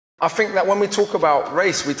I think that when we talk about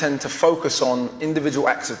race, we tend to focus on individual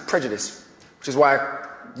acts of prejudice, which is why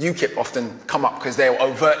UKIP often come up, because they'll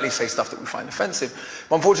overtly say stuff that we find offensive.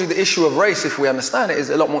 But unfortunately, the issue of race, if we understand it,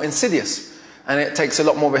 is a lot more insidious. And it takes a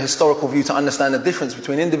lot more of a historical view to understand the difference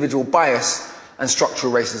between individual bias and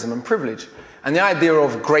structural racism and privilege. And the idea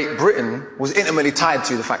of Great Britain was intimately tied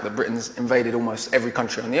to the fact that Britain's invaded almost every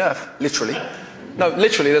country on the earth, literally. No,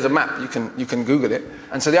 literally, there's a map, you can Google it.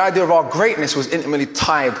 And so the idea of our greatness was intimately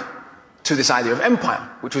tied to this idea of empire,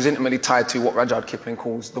 which was intimately tied to what Rudyard Kipling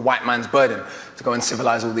calls the white man's burden, to go and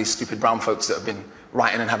civilize all these stupid brown folks that have been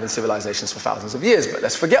writing and having civilizations for thousands of years. But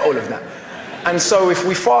let's forget all of that. And so if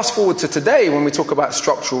we fast forward to today, when we talk about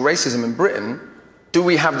structural racism in Britain, do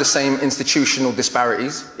we have the same institutional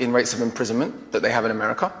disparities in rates of imprisonment that they have in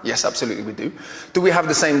America? Yes, absolutely we do. Do we have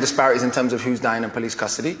the same disparities in terms of who's dying in police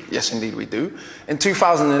custody? Yes, indeed we do. In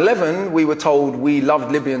 2011, we were told we loved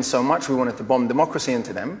Libyans so much we wanted to bomb democracy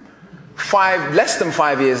into them. Less than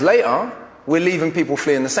 5 years later, we're leaving people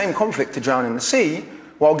fleeing the same conflict to drown in the sea,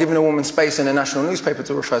 while giving a woman space in a national newspaper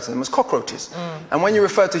to refer to them as cockroaches. And when you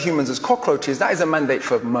refer to humans as cockroaches, that is a mandate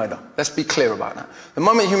for murder. Let's be clear about that. The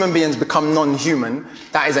moment human beings become non-human,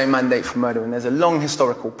 that is a mandate for murder, and there's a long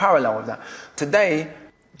historical parallel of that. Today,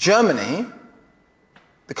 Germany,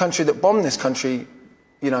 the country that bombed this country,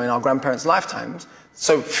 you know, in our grandparents' lifetimes,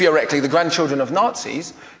 so theoretically the grandchildren of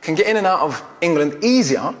Nazis can get in and out of England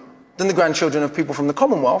easier than the grandchildren of people from the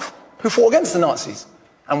Commonwealth who fought against the Nazis.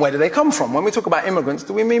 And where do they come from? When we talk about immigrants,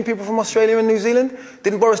 do we mean people from Australia and New Zealand?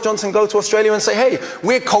 Didn't Boris Johnson go to Australia and say, hey,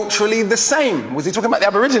 we're culturally the same? Was he talking about the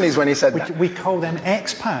Aborigines when he said that? We call them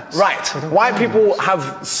expats. Right. White people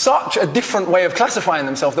have such a different way of classifying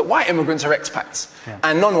themselves that white immigrants are expats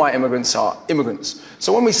and non-white immigrants are immigrants.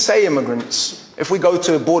 So when we say immigrants, if we go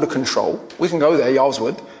to border control, we can go there,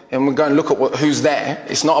 Yarlswood, and we go and look at who's there.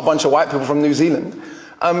 It's not a bunch of white people from New Zealand.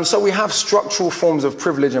 So we have structural forms of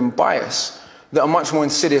privilege and bias that are much more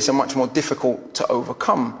insidious and much more difficult to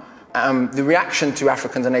overcome. The reaction to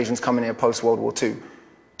Africans and Asians coming here post-World War II,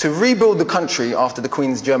 to rebuild the country after the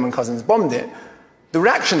Queen's German cousins bombed it, the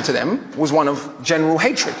reaction to them was one of general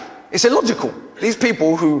hatred. It's illogical. These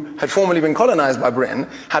people who had formerly been colonized by Britain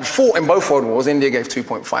had fought in both world wars. India gave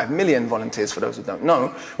 2.5 million volunteers, for those who don't know.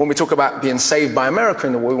 When we talk about being saved by America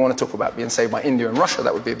in the war, we want to talk about being saved by India and Russia.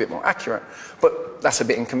 That would be a bit more accurate. But that's a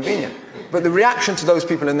bit inconvenient. But the reaction to those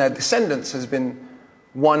people and their descendants has been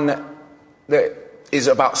one that is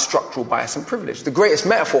about structural bias and privilege. The greatest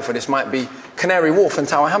metaphor for this might be Canary Wharf and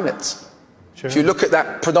Tower Hamlets. Sure. If you look at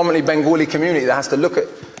that predominantly Bengali community that has to look at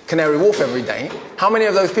Canary Wharf every day, how many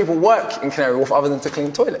of those people work in Canary Wharf other than to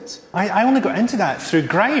clean toilets? I only got into that through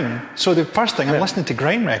grime. So the first thing, I'm listening to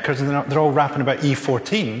grime records and they're all rapping about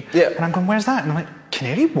E14. Yeah. And I'm going, where's that? And I'm like,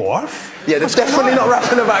 Canary Wharf? Yeah, they're definitely not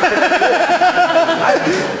rapping about Canary.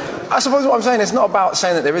 I suppose what I'm saying is not about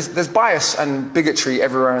saying that there's bias and bigotry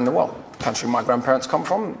everywhere in the world. The country my grandparents come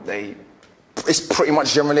from, it's pretty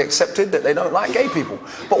much generally accepted that they don't like gay people.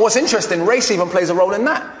 But what's interesting, race even plays a role in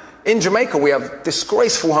that. In Jamaica, we have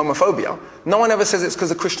disgraceful homophobia. No one ever says it's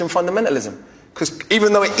because of Christian fundamentalism. Because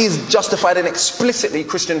even though it is justified in explicitly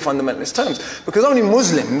Christian fundamentalist terms, because only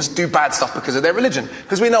Muslims do bad stuff because of their religion.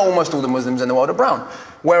 Because we know almost all the Muslims in the world are brown.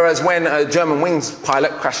 Whereas when a German wings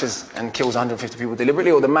pilot crashes and kills 150 people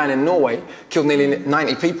deliberately, or the man in Norway killed nearly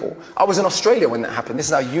 90 people. I was in Australia when that happened. This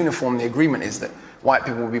is how uniform the agreement is that white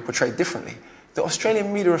people will be portrayed differently. The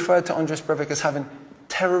Australian media referred to Andres Breivik as having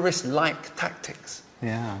terrorist-like tactics.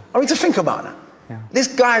 Yeah. I mean, to think about that. Yeah. This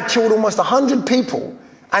guy killed almost 100 people,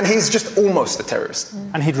 and he's just almost a terrorist.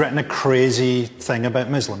 And he'd written a crazy thing about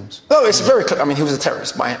Muslims. No, it's very clear. I mean, he was a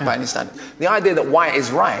terrorist by any standard. The idea that white is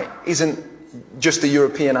right isn't just a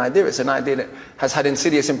European idea. It's an idea that has had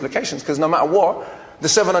insidious implications, because no matter what, the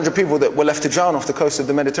 700 people that were left to drown off the coast of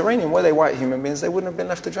the Mediterranean, were they white human beings, they wouldn't have been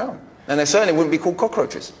left to drown. And they certainly wouldn't be called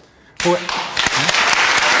cockroaches. Well,